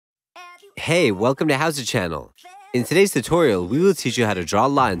Hey, welcome to HOWZA channel. In today's tutorial, we will teach you how to draw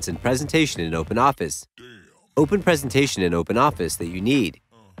lines in Presentation in OpenOffice. Open Presentation in OpenOffice that you need.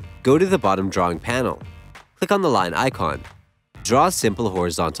 Go to the bottom drawing panel. Click on the line icon. Draw a simple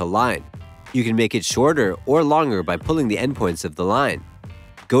horizontal line. You can make it shorter or longer by pulling the endpoints of the line.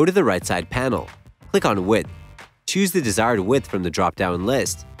 Go to the right side panel. Click on Width. Choose the desired width from the drop-down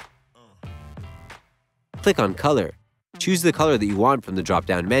list. Click on Color. Choose the color that you want from the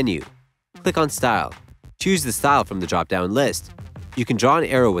drop-down menu. Click on Style. Choose the style from the drop-down list. You can draw an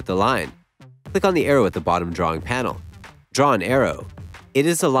arrow with the line. Click on the arrow at the bottom drawing panel. Draw an arrow. It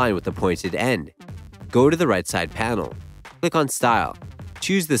is a line with a pointed end. Go to the right side panel. Click on Style.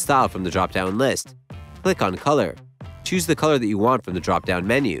 Choose the style from the drop-down list. Click on Color. Choose the color that you want from the drop-down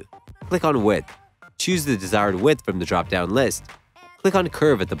menu. Click on Width. Choose the desired width from the drop-down list. Click on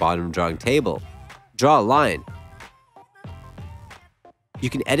Curve at the bottom drawing table. Draw a line. You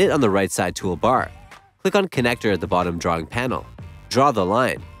can edit on the right side toolbar. Click on Connector at the bottom drawing panel. Draw the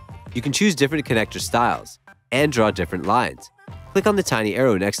line. You can choose different connector styles and draw different lines. Click on the tiny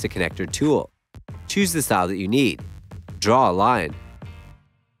arrow next to Connector tool. Choose the style that you need. Draw a line.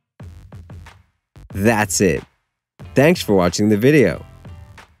 That's it. Thanks for watching the video.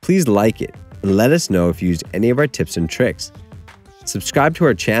 Please like it and let us know if you used any of our tips and tricks. Subscribe to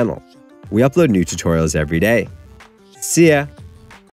our channel. We upload new tutorials every day. See ya!